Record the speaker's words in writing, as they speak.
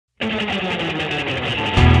About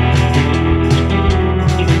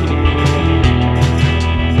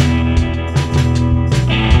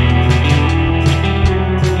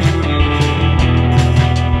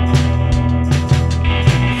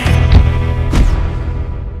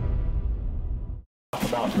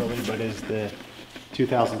really, but is the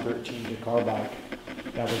 2013 Dakar bike.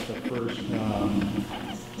 That was the first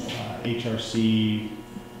HRC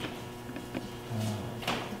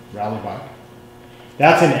rally bike.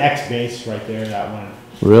 That's an X base right there, that one.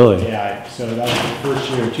 Really? Yeah, so that was the first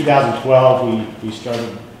year. In 2012, we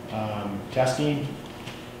started testing,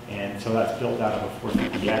 and so that's built out of a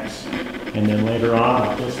 450X. And then later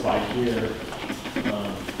on, this bike here,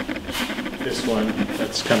 this one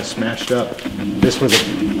that's kind of smashed up. This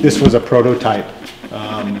was a prototype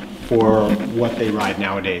for what they ride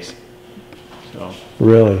nowadays. So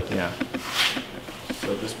really, yeah.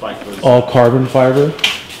 So this bike was all carbon fiber.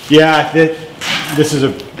 Yeah, this is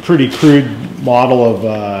a pretty crude model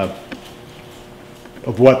of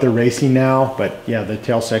what they're racing now. But yeah, the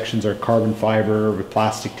tail sections are carbon fiber with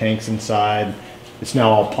plastic tanks inside. It's now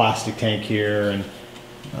all plastic tank here, and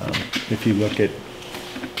if you look at.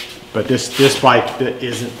 But this bike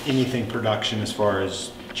isn't anything production as far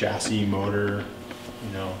as chassis, motor,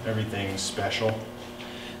 you know, everything's special.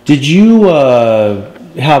 Did you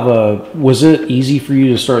was it easy for you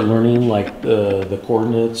to start learning like the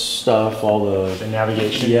coordinates stuff, all the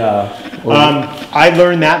navigation? Yeah. I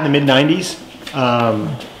learned that in the mid-90s.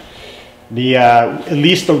 At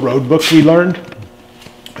least the road book we learned.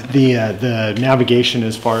 The navigation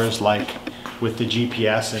as far as like with the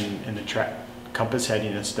GPS and the track compass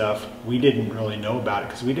heading and stuff, we didn't really know about it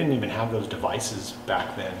because we didn't even have those devices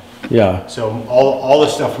back then. Yeah. So all the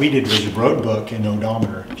stuff we did was road book and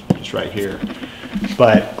odometer, just right here.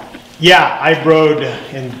 But yeah, I rode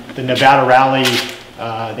in the Nevada rally.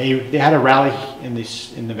 They had a rally in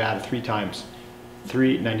Nevada 3 times,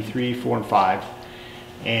 93, 4, and 5.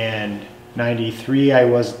 And 93 I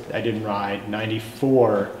didn't ride.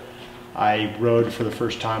 94 I rode for the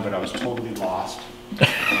first time, but I was totally lost.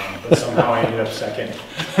 But somehow I ended up second.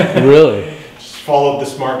 Really? Just followed the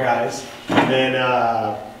smart guys. And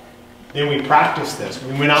then we practiced this.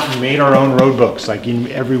 We went out and made our own road books. Like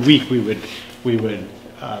every week we would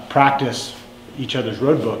practice each other's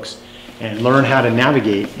road books and learn how to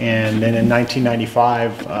navigate. And then in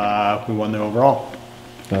 1995 we won the overall.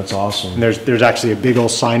 That's awesome. And there's actually a big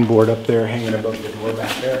old signboard up there hanging above the door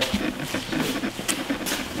back there.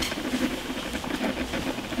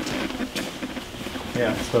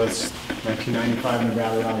 Yeah, so it's 1995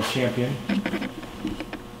 Nevada Rally champion.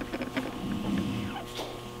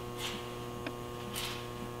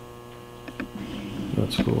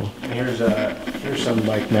 That's cool. And here's some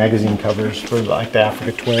like magazine covers for like the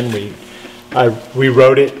Africa Twin. We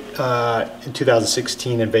rode it in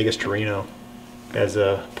 2016 in Vegas to Reno as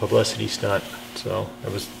a publicity stunt. So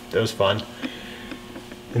it was fun.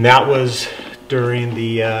 And that was during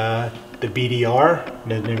the BDR,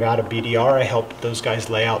 the Nevada BDR. I helped those guys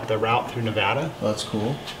lay out the route through Nevada. That's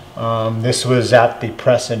cool. This was at the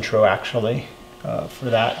press intro actually for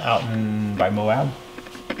that out by Moab.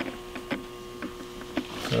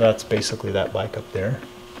 So that's basically that bike up there.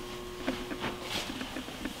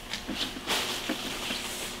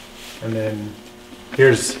 And then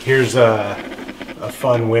here's a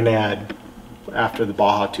fun win ad after the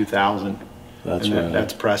Baja 2000. That's right.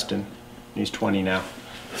 That's Preston. He's 20 now.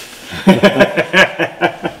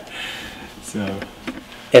 So.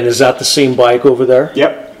 And is that the same bike over there?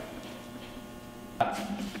 Yep.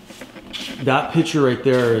 That picture right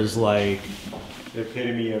there is like The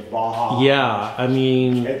epitome of Baja. Yeah, I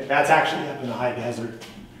mean that's actually up in the high desert,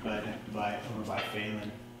 but over by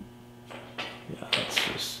Phelan. Yeah, that's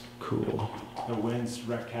just cool. The winds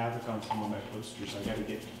wrecked havoc on some of my posters. I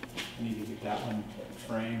need to get that one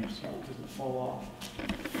framed so it doesn't fall off.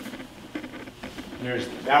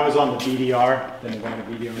 That was on the BDR, the Nevada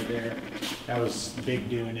BDR there. That was Big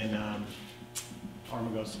Dune in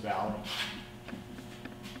Armagosa Valley.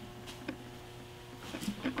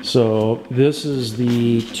 So this is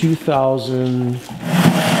the 2000.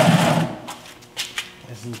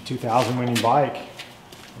 This is the 2000 winning bike.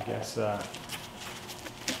 I guess. I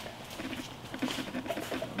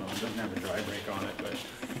don't know, it doesn't have a dry brake on it, but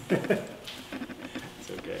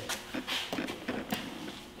it's okay.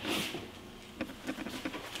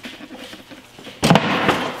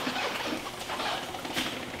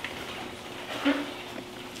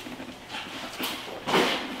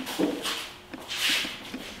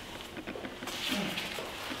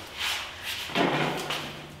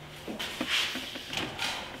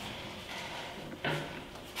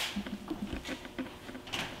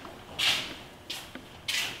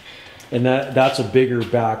 And that's a bigger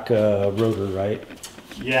back rotor, right?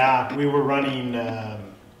 Yeah, we were running,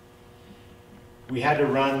 we had to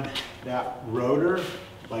run that rotor,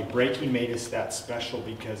 like braking made us that special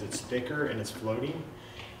because it's thicker and it's floating.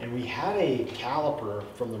 And we had a caliper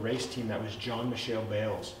from the race team that was John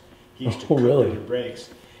Bales. He used to cook really? the brakes.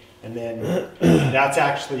 And then that's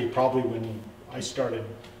actually probably when I started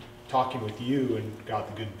talking with you and got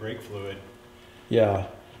the good brake fluid. Yeah.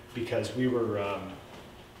 Because we were,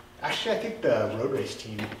 actually I think the road race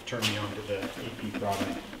team turned me on to the AP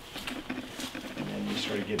product. And then we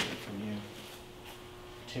started getting it from you.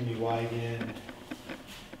 Timmy Wigan.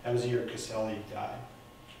 That was the year Caselli died.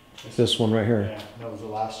 This one right here. Yeah, that was the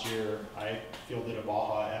last year I fielded a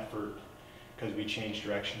Baja effort because we changed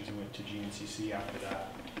directions and went to GNCC after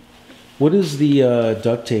that. What is the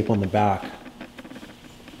duct tape on the back?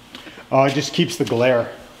 Oh, it just keeps the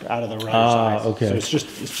glare out of the runner's eyes. Okay. So it's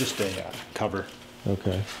just a cover.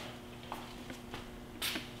 Okay.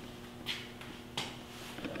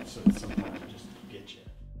 Yeah, so sometimes it just gets you.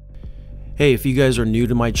 Hey, if you guys are new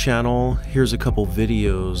to my channel, here's a couple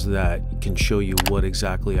videos that can show you what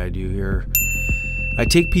exactly I do here. I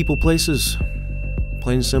take people places,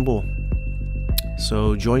 plain and simple.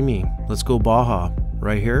 So join me. Let's go Baja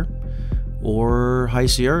right here or High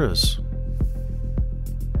Sierras.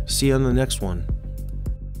 See you on the next one.